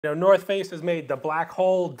North Face has made the Black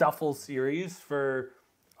Hole Duffel series for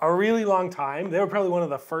a really long time. They were probably one of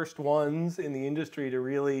the first ones in the industry to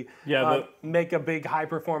really make a big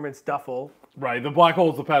high-performance duffel. Right, the Black Hole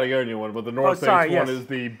is the Patagonia one, but the North Face one is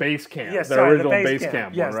the base camp, yes, the original base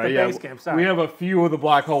camp yes, one, right? The base camp, sorry. We have a few of the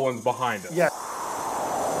Black Hole ones behind us. Yeah.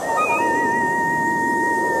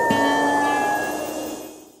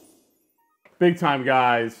 Big time,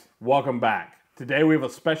 guys. Welcome back. Today we have a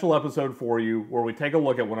special episode for you where we take a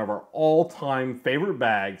look at one of our all-time favorite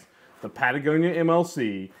bags, the Patagonia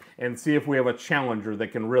MLC, and see if we have a challenger that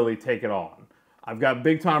can really take it on. I've got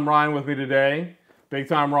Big Time Ryan with me today. Big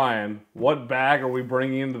Time Ryan, what bag are we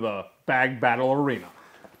bringing into the bag battle arena?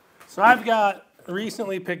 So I've got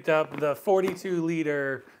recently picked up the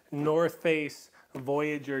 42-liter North Face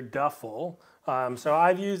Voyager Duffel. So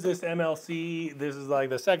I've used this MLC. This is like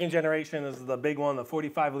the second generation. This is the big one, the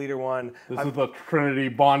 45-liter one. This is the Trinity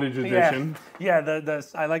Bondage Edition. Yeah,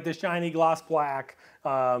 I like the shiny gloss black.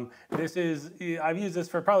 I've used this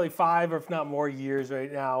for probably 5 or if not more years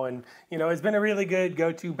right now, and it's been a really good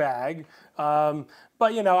go-to bag. But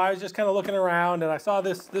I was just kind of looking around and I saw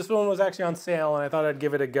this one was actually on sale and I thought I'd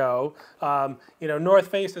give it a go. North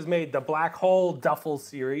Face has made the Black Hole Duffel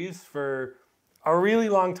series for a really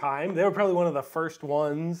long time. They were probably one of the first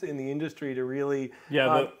ones in the industry to really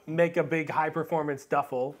make a big high-performance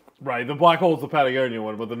duffel. Right, the Black Hole is the Patagonia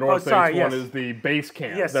one, but the North Face one is the base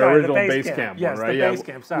camp, the original base camp one, right? Yes, the base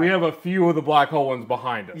camp, sorry. We have a few of the Black Hole ones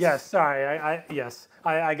behind us. Yes, sorry,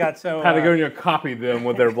 I got so... Patagonia copied them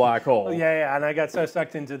with their Black Hole. Yeah, and I got so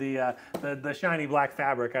sucked into the shiny black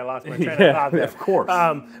fabric, I lost my train of thought there. Of course.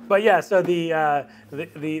 But yeah, so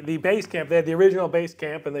the base camp, they had the original base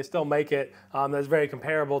camp, and they still make it. That's very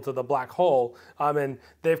comparable to the Black Hole. And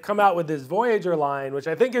they've come out with this Voyager line, which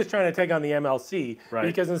I think is trying to take on the MLC. Right.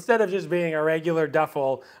 Because instead of just being a regular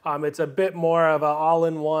duffel, it's a bit more of an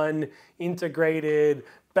all-in-one integrated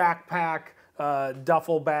backpack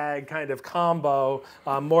duffel bag kind of combo,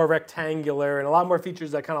 more rectangular, and a lot more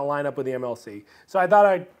features that kind of line up with the MLC. So I thought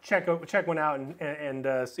I'd check one out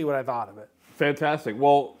and see what I thought of it. Fantastic.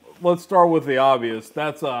 Well, let's start with the obvious.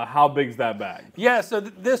 That's how big's that bag? Yeah, so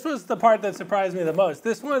this was the part that surprised me the most.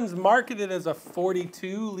 This one's marketed as a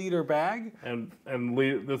 42-liter bag. And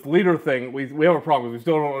this liter thing, we have a problem. We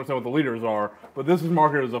still don't understand what the liters are, but this is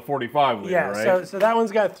marketed as a 45-liter, right? Yeah, so that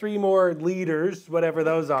one's got 3 more liters, whatever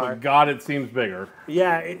those are. But God, it seems bigger.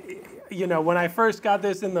 Yeah, when I first got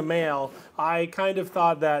this in the mail, I kind of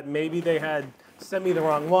thought that maybe they had sent me the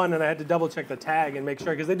wrong one, and I had to double check the tag and make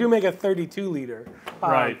sure, because they do make a 32-liter.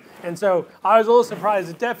 Right. And so I was a little surprised.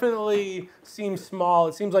 It definitely seems small.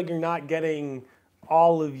 It seems like you're not getting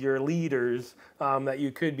all of your liters that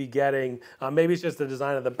you could be getting. Maybe it's just the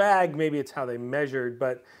design of the bag. Maybe it's how they measured,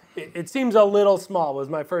 but it seems a little small was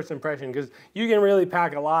my first impression, because you can really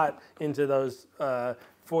pack a lot into those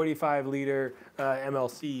 45-liter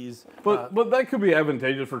MLCs. But that could be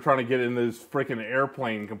advantageous for trying to get in those freaking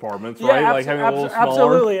airplane compartments, yeah, right? Like having a little smaller.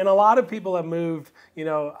 Absolutely, and a lot of people have moved, you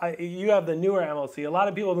have the newer MLC. A lot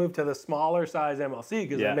of people moved to the smaller size MLC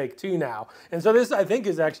because they make 2 now. And so this, I think,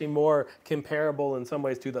 is actually more comparable in some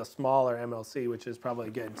ways to the smaller MLC, which is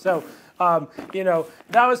probably good. So,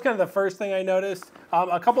 that was kind of the first thing I noticed.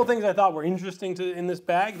 A couple things I thought were interesting in this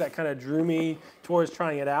bag that kind of drew me towards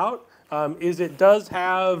trying it out. Is it does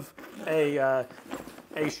have a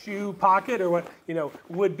shoe pocket, or what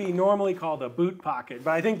would be normally called a boot pocket,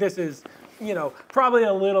 but I think this is probably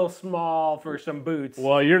a little small for some boots.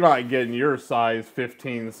 Well, you're not getting your size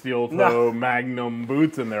 15 steel toe Magnum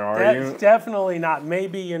boots in there, are you? That's definitely not.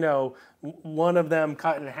 Maybe one of them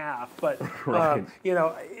cut in half, but right.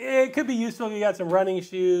 it could be useful if you got some running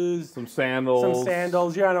shoes, some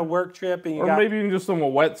sandals. You're on a work trip, and maybe even just a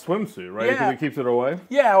wet swimsuit, right? Because it keeps it away.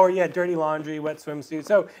 Yeah, or dirty laundry, wet swimsuit.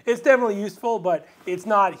 So it's definitely useful, but it's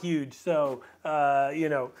not huge. So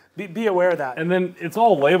be aware of that. And then it's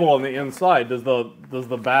all labeled on the inside. Does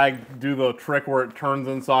the bag do the trick where it turns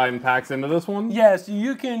inside and packs into this one? Yes,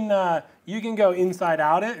 you can go inside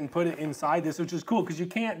out it and put it inside this, which is cool because you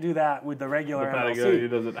can't do that with the regular MLC.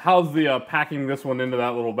 Does it. How's the packing this one into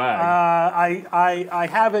that little bag? I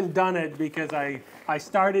haven't done it because I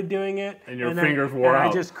started doing it and your fingers wore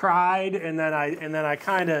out. I just cried and then I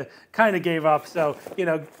kind of gave up. So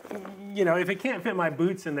if it can't fit my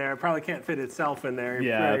boots in there, it probably can't fit itself in there.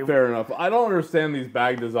 Yeah, fair enough. I don't understand these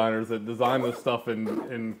bag designers that design this stuff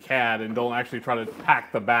in CAD and don't actually try to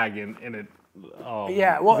pack the bag in it.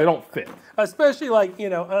 They don't fit. Especially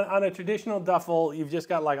on a traditional duffel, you've just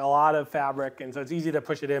got a lot of fabric, and so it's easy to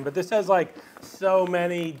push it in. But this has so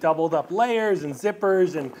many doubled up layers and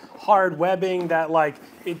zippers and hard webbing that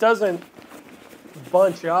it doesn't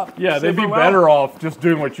bunch up. Yeah, they'd be better off just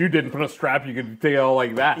doing what you did and put a strap you could take out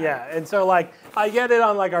like that. Yeah, and so like I get it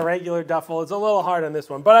on like a regular duffel. It's a little hard on this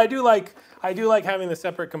one, but I do like having the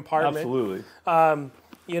separate compartment. Absolutely.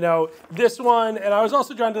 You know, this one, and I was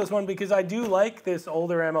also drawn to this one because I do like this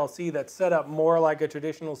older MLC that's set up more like a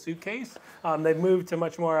traditional suitcase. They've moved to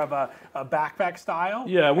much more of a backpack style.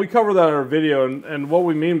 Yeah, we covered that in our video, and what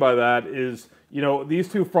we mean by that is, you know, these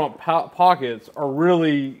two front pockets are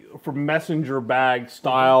really for messenger bag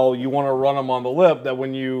style. You want to run them on the lip, that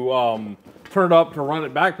when you turn it up to run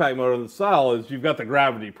it backpack mode on the style is you've got the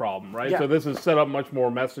gravity problem, right? Yeah. So this is set up much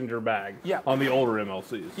more messenger bag on the older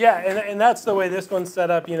MLCs. Yeah, and that's the way this one's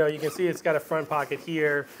set up. You know, you can see it's got a front pocket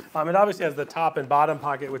here. It obviously has the top and bottom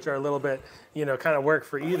pocket, which are a little bit, you know, kind of work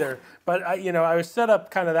for either. But, you know, I was set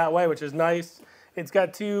up kind of that way, which is nice. It's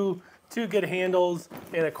got two good handles,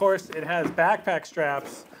 and of course it has backpack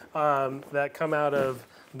straps that come out of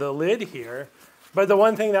the lid here. But the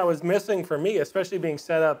one thing that was missing for me, especially being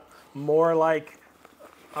set up more like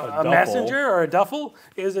a messenger or a duffel,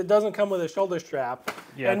 is it doesn't come with a shoulder strap.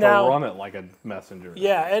 Yeah, and now run it like a messenger.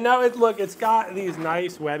 Yeah, and now it's got these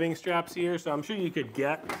nice webbing straps here, so I'm sure you could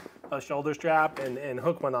get a shoulder strap and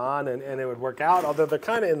hook one on and it would work out, although they're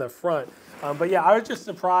kind of in the front. But yeah, I was just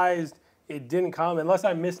surprised it didn't come, unless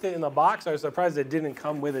I missed it in the box. I was surprised it didn't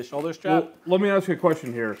come with a shoulder strap. Well, let me ask you a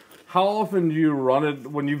question here. How often do you run it,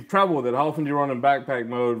 when you travel with it, how often do you run in backpack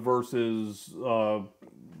mode versus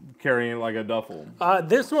carrying it like a duffel?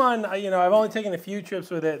 This one, you know, I've only taken a few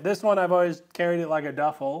trips with it. This one, I've always carried it like a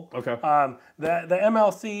duffel. Okay. The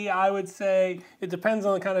MLC, I would say, it depends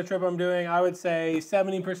on the kind of trip I'm doing. I would say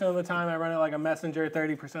 70% of the time I run it like a messenger,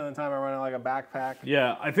 30% of the time I run it like a backpack.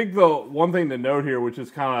 Yeah, I think the one thing to note here, which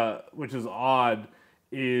is odd,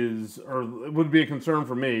 is, or it would be a concern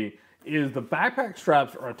for me, is the backpack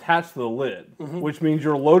straps are attached to the lid, which means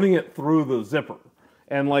you're loading it through the zipper.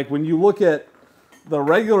 And like when you look at the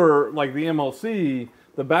regular, like the MLC,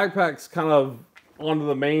 the backpack's kind of onto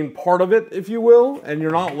the main part of it, if you will, and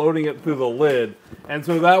you're not loading it through the lid. And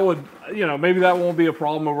so that would, you know, maybe that won't be a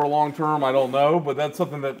problem over long term, I don't know, but that's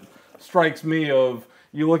something that strikes me of,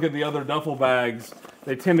 you look at the other duffel bags,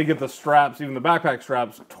 they tend to get the straps, even the backpack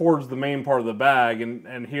straps, towards the main part of the bag,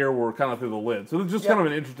 and here we're kind of through the lid. So it's just kind of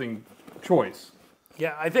an interesting choice.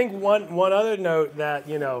 Yeah, I think one other note that,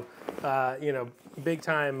 you know, big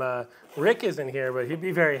time Rick isn't here, but he'd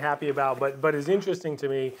be very happy about, but is interesting to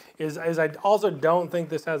me, is I also don't think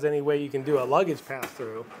this has any way you can do a luggage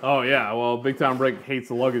pass-through. Oh, yeah. Well, big time Rick hates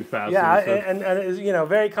the luggage pass-through. Yeah, so. and it's, you know,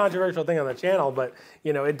 very controversial thing on the channel, but,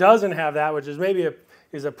 you know, it doesn't have that, which is maybe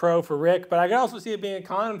is a pro for Rick, but I can also see it being a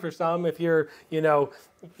con for some if you're, you know,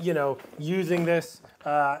 using this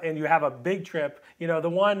and you have a big trip. You know, the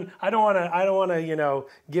one, I don't want to, you know,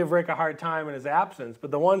 give Rick a hard time in his absence,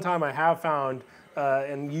 but the one time I have found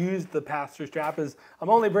and used the pass-through strap is I'm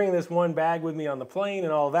only bringing this one bag with me on the plane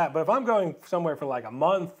and all of that, but if I'm going somewhere for like a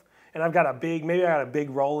month and I've got maybe I got a big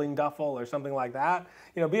rolling duffel or something like that,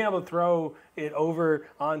 you know, being able to throw it over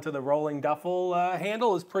onto the rolling duffel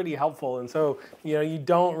handle is pretty helpful. And so, you know, you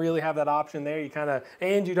don't really have that option there.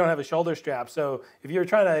 And you don't have a shoulder strap. So if you're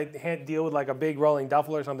trying to deal with like a big rolling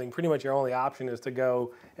duffel or something, pretty much your only option is to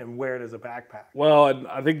go and wear it as a backpack. Well,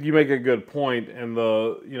 I think you make a good point. And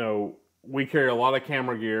you know, we carry a lot of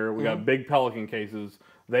camera gear. We got big Pelican cases.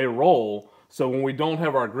 They roll. So when we don't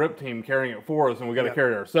have our grip team carrying it for us and we got to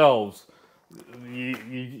carry it ourselves,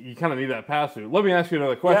 you kind of need that pass-through. Let me ask you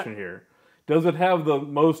another question here. Does it have the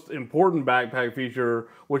most important backpack feature,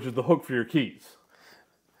 which is the hook for your keys?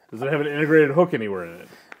 Does it have an integrated hook anywhere in it?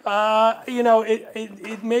 You know,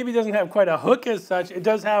 it maybe doesn't have quite a hook as such. It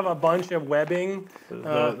does have a bunch of webbing.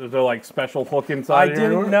 Is there like special hook inside? I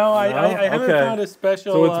didn't know. I haven't found a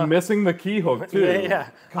special. So it's missing the key hook too. Yeah.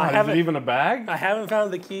 God, is it even a bag? I haven't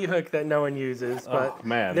found the key hook that no one uses, but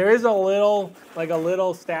there is a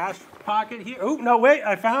little stash pocket here. Oh no, wait!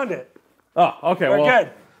 I found it. Oh, okay. We're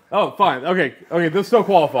good. Oh, fine. Okay. This still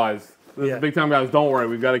qualifies. This is big time, guys. Don't worry,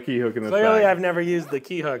 we've got a key hook in this Clearly, bag. I've never used the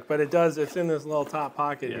key hook, but it's in this little top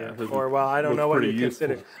pocket here. Or, well, I don't know what you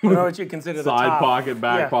consider. I don't know what you consider the top. Side pocket,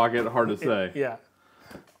 back pocket, hard to say. Yeah.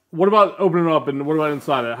 What about opening it up and what about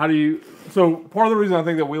inside it? How do you... So, part of the reason I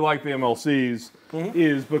think that we like the MLCs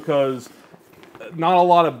is because not a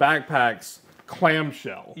lot of backpacks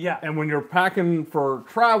clamshell. Yeah. And when you're packing for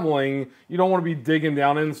traveling, you don't want to be digging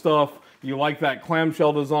down in stuff. You like that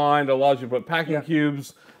clamshell design that allows you to put packing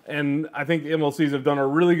cubes. And I think the MLCs have done a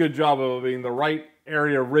really good job of being the right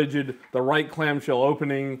area rigid, the right clamshell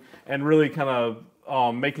opening, and really kind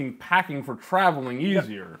of making packing for traveling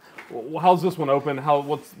easier. How's this one open?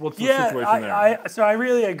 What's the situation there? So I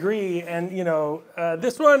really agree. And, you know,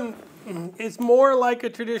 this one, It's more like a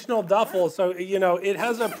traditional duffel, so you know it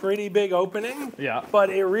has a pretty big opening. Yeah. But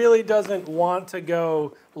it really doesn't want to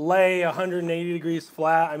go lay 180 degrees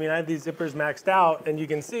flat. I mean, I have these zippers maxed out, and you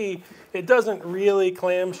can see it doesn't really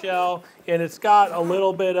clamshell, and it's got a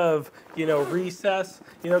little bit of recess.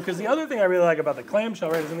 Because the other thing I really like about the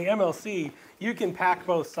clamshell, right, is in the MLC you can pack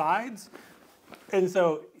both sides, and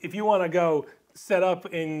so if you want to go set up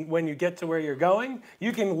in when you get to where you're going,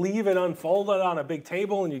 you can leave it unfolded on a big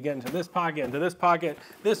table and you get into this pocket, into this pocket.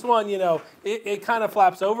 This one, it kind of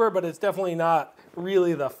flaps over, but it's definitely not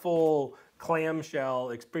really the full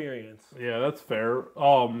clamshell experience. Yeah, that's fair.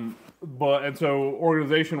 And so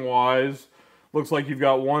organization wise, looks like you've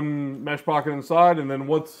got one mesh pocket inside, and then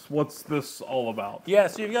what's this all about? Yeah,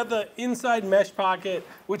 so you've got the inside mesh pocket,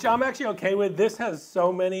 which I'm actually okay with. This has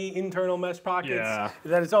so many internal mesh pockets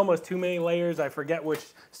that it's almost too many layers. I forget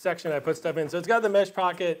which section I put stuff in. So it's got the mesh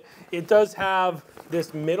pocket. It does have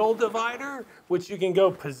this middle divider, which you can go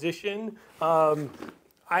position.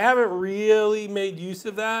 I haven't really made use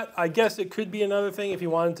of that. I guess it could be another thing if you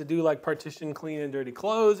wanted to do like partition clean and dirty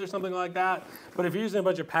clothes or something like that. But if you're using a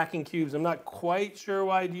bunch of packing cubes, I'm not quite sure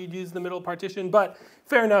why you'd use the middle partition. But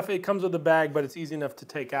fair enough, it comes with a bag, but it's easy enough to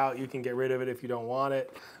take out. You can get rid of it if you don't want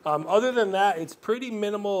it. Other than that, it's pretty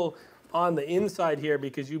minimal on the inside here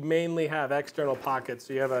because you mainly have external pockets.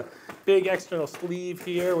 So you have a big external sleeve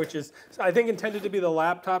here, which is, I think, intended to be the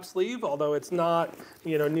laptop sleeve, although it's not,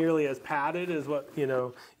 nearly as padded as what,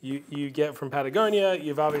 you get from Patagonia.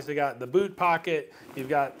 You've obviously got the boot pocket. You've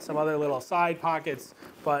got some other little side pockets,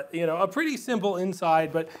 but, a pretty simple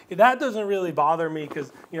inside. But that doesn't really bother me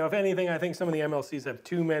because, if anything, I think some of the MLCs have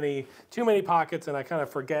too many pockets, and I kind of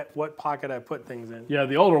forget what pocket I put things in. Yeah,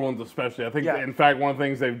 the older ones especially. I think, in fact, one of the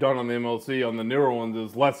things they've done on the MLC on the newer ones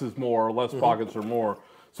is less is more, less pockets are more.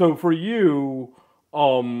 So for you,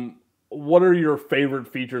 what are your favorite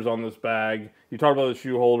features on this bag? You talked about the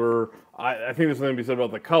shoe holder. I think there's something to be said about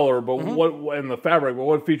the color, but what and the fabric. But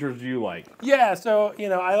what features do you like? Yeah, so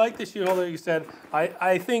I like the shoe holder. You said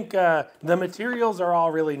I think the materials are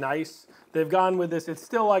all really nice. They've gone with this. It's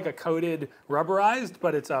still like a coated rubberized,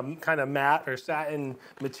 but it's a kind of matte or satin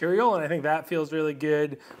material, and I think that feels really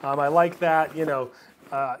good. I like that.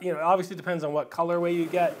 Obviously it depends on what colorway you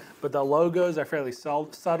get, but the logos are fairly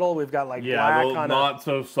subtle. We've got like black on not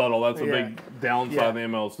so subtle. That's a big downside of the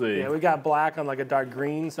MLC. Yeah, we got black on like a dark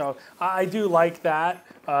green, so I do like that.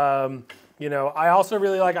 I also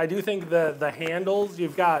really like. I do think the handles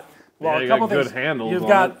you've got. Well, a couple things. Good handles.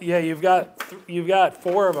 You've got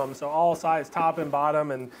 4 of them, so all sides, top and bottom,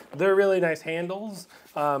 and they're really nice handles.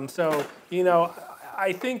 I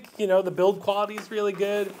think the build quality is really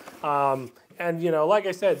good. And like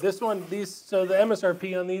I said, the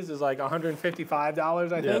MSRP on these is like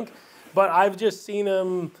 $155, I think. But I've just seen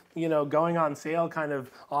them, going on sale kind of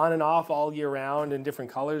on and off all year round in different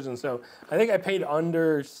colors, and so I think I paid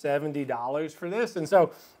under $70 for this, and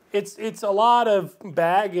so it's a lot of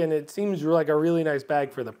bag, and it seems like a really nice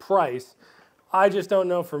bag for the price. I just don't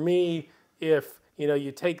know for me if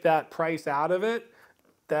you take that price out of it,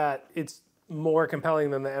 that it's more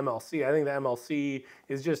compelling than the MLC. I think the MLC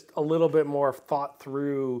is just a little bit more thought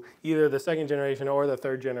through, either the 2nd generation or the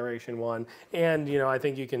 3rd generation one. And, I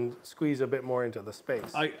think you can squeeze a bit more into the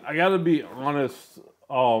space. I got to be honest.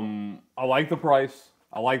 I like the price.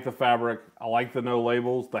 I like the fabric. I like the no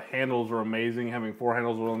labels. The handles are amazing. Having 4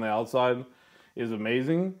 handles on the outside is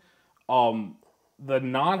amazing. The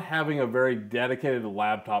not having a very dedicated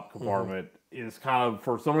laptop compartment is kind of,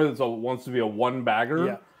 for somebody that wants to be a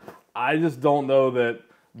one-bagger, I just don't know that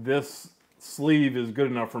this sleeve is good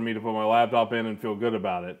enough for me to put my laptop in and feel good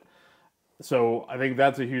about it. So I think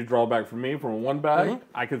that's a huge drawback for me from one bag.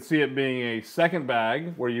 I could see it being a second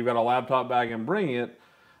bag where you've got a laptop bag and bringing it.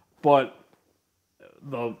 But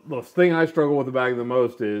the thing I struggle with the bag the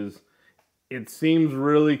most is it seems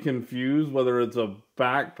really confused whether it's a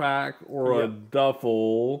backpack or a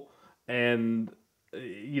duffel. And,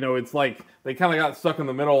 it's like they kind of got stuck in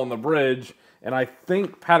the middle on the bridge. And I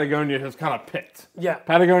think Patagonia has kind of picked. Yeah.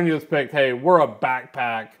 Patagonia has picked, hey, we're a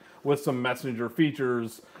backpack with some messenger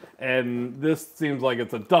features. And this seems like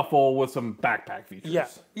it's a duffel with some backpack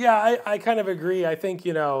features. Yeah, I kind of agree. I think,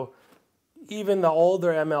 even the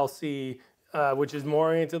older MLC, which is more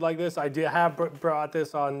oriented like this, I have brought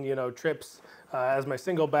this on, trips as my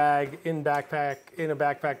single bag in a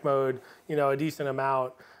backpack mode, a decent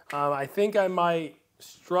amount. I think I might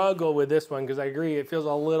struggle with this one because I agree it feels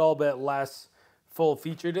a little bit less full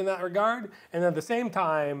featured in that regard. And at the same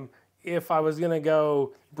time, if I was going to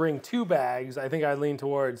go bring 2 bags, I think I'd lean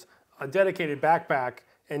towards a dedicated backpack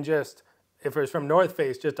and just if it's from North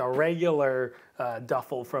Face, just a regular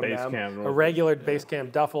duffel from them, a regular base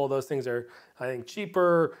camp duffel. Those things are, I think,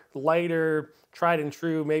 cheaper, lighter, tried and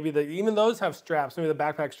true. Maybe even those have straps. Maybe the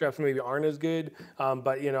backpack straps maybe aren't as good.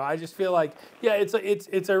 But you know, I just feel like, yeah,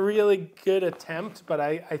 it's a really good attempt. But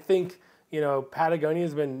I think, you know, Patagonia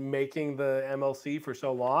has been making the MLC for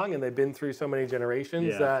so long, and they've been through so many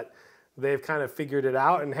generations that they've kind of figured it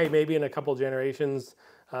out. And hey, maybe in a couple generations,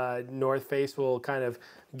 North Face will kind of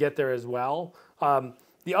get there as well.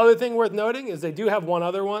 The other thing worth noting is they do have one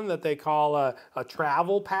other one that they call a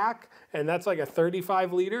travel pack, and that's like a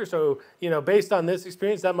 35 liter. So, you know, based on this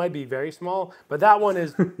experience, that might be very small, but that one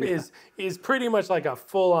is is pretty much like a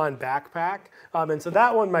full-on backpack. And so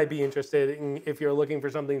that one might be interesting if you're looking for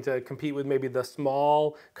something to compete with maybe the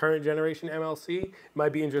small current generation MLC. It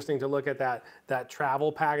might be interesting to look at that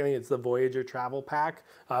travel pack. I think it's the Voyager travel pack.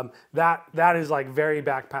 That is like very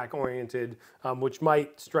backpack oriented, which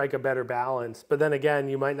might strike a better balance. But then again,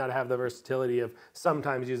 you might not have the versatility of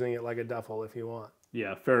sometimes using it like a duffel if you want.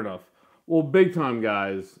 Yeah, fair enough. Well, big time,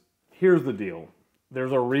 guys. Here's the deal.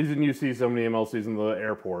 There's a reason you see so many MLCs in the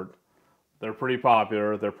airport. They're pretty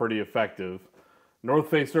popular. They're pretty effective. North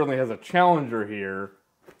Face certainly has a challenger here.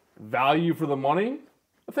 Value for the money,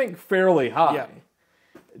 I think fairly high. Yeah.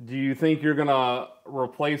 Do you think you're going to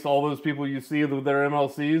replace all those people you see with their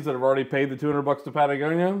MLCs that have already paid the $200 to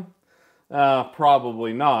Patagonia?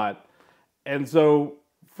 Probably not. And so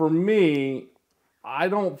for me, I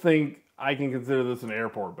don't think I can consider this an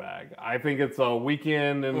airport bag. I think it's a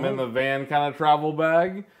weekend and then the van kind of travel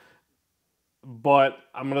bag. But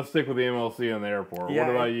I'm going to stick with the MLC in the airport. Yeah,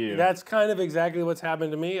 what about you? That's kind of exactly what's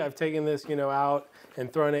happened to me. I've taken this, you know, out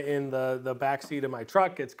and thrown it in the back seat of my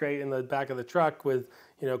truck. It's great in the back of the truck with,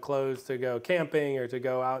 you know, clothes to go camping or to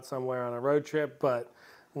go out somewhere on a road trip. But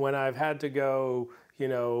when I've had to go, you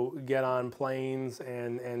know, get on planes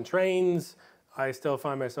and trains, I still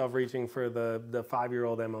find myself reaching for the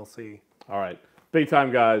 5-year-old MLC. All right. Big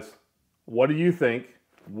time, guys. What do you think?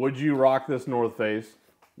 Would you rock this North Face?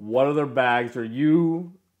 What other bags are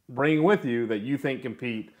you bringing with you that you think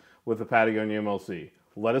compete with the Patagonia MLC?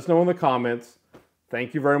 Let us know in the comments.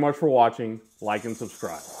 Thank you very much for watching. Like and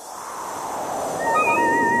subscribe.